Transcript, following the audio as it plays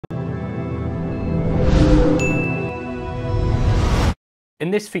In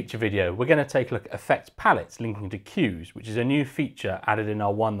this feature video, we're going to take a look at effects palettes linking to cues, which is a new feature added in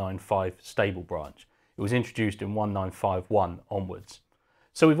our 195 stable branch. It was introduced in 1951 onwards.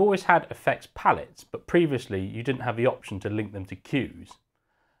 So we've always had effects palettes, but previously you didn't have the option to link them to cues.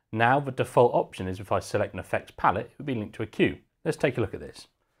 Now the default option is if I select an effects palette, it would be linked to a cue. Let's take a look at this.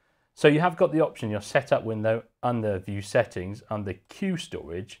 So you have got the option in your setup window under View Settings, under Cue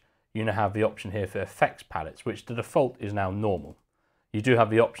Storage, you now have the option here for effects palettes, which the default is now normal. You do have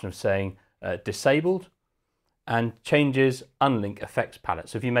the option of saying disabled and changes unlink effects palette.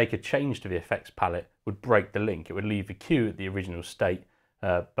 So if you make a change to the effects palette, it would break the link. It would leave the cue at the original state,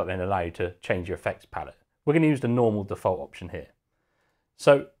 but then allow you to change your effects palette. We're going to use the normal default option here.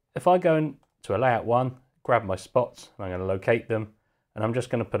 So if I go into a layout one, grab my spots, and I'm going to locate them, and I'm just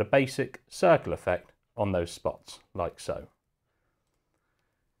going to put a basic circle effect on those spots, like so.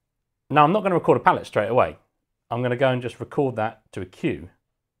 Now I'm not going to record a palette straight away. I'm going to go and just record that to a cue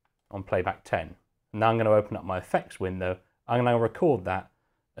on playback 10. Now I'm going to open up my effects window. I'm going to record that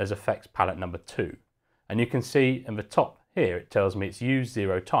as effects palette number 2. And you can see in the top here, it tells me it's used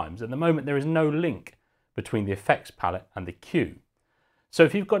 0 times. At the moment, there is no link between the effects palette and the cue. So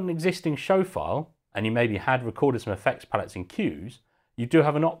if you've got an existing show file and you maybe had recorded some effects palettes and cues, you do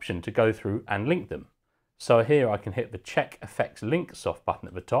have an option to go through and link them. So here I can hit the Check Effects Link soft button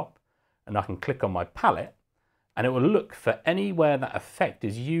at the top, and I can click on my palette, and it will look for anywhere that effect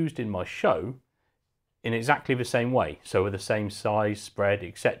is used in my show in exactly the same way, so with the same size, spread,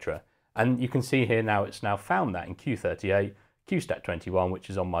 etc. And you can see here now it's now found that in Q38, QStat21, which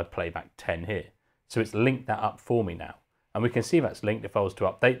is on my playback 10 here. So it's linked that up for me now. And we can see that's linked if I was to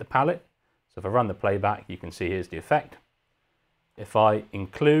update the palette. So if I run the playback, you can see here's the effect. If I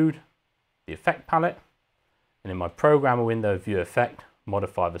include the effect palette, and in my programmer window, view effect,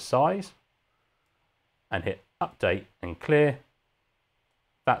 modify the size, and hit update and clear,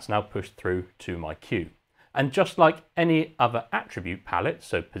 that's now pushed through to my cue. And just like any other attribute palette,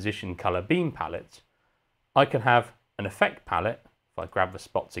 so position, color, beam palettes, I can have an effect palette. If I grab the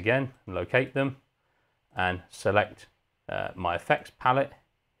spots again and locate them and select my effects palette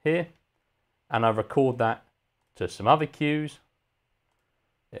here, and I record that to some other cues,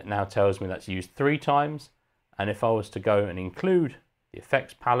 it now tells me that's used 3 times. And if I was to go and include the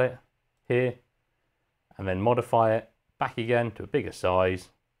effects palette here and then modify it back again to a bigger size,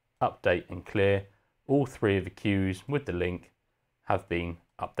 update and clear, all 3 of the cues with the link have been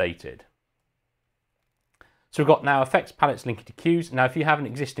updated. So we've got now effects palettes linked to cues. Now if you have an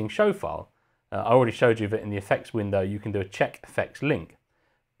existing show file, I already showed you that in the effects window you can do a check effects link,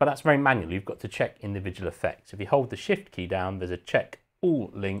 but that's very manual. You've got to check individual effects. If you hold the shift key down, there's a check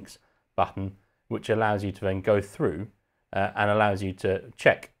all links button, which allows you to then go through and allows you to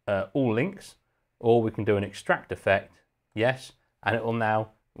check all links, or we can do an extract effect, yes, and it will now,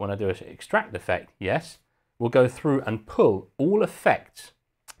 when I do an extract effect, yes, we'll go through and pull all effects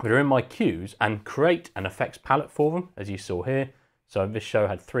that are in my cues and create an effects palette for them, as you saw here. So this show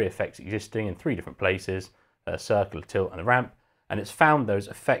had 3 effects existing in 3 different places, a circle, a tilt, and a ramp, and it's found those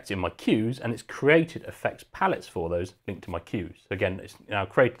effects in my cues, and it's created effects palettes for those linked to my cues. So again, it's now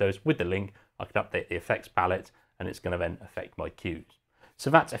created those with the link. I can update the effects palette, and it's going to then affect my cues.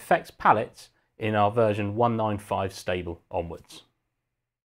 So that's effects palettes in our version 195 stable onwards.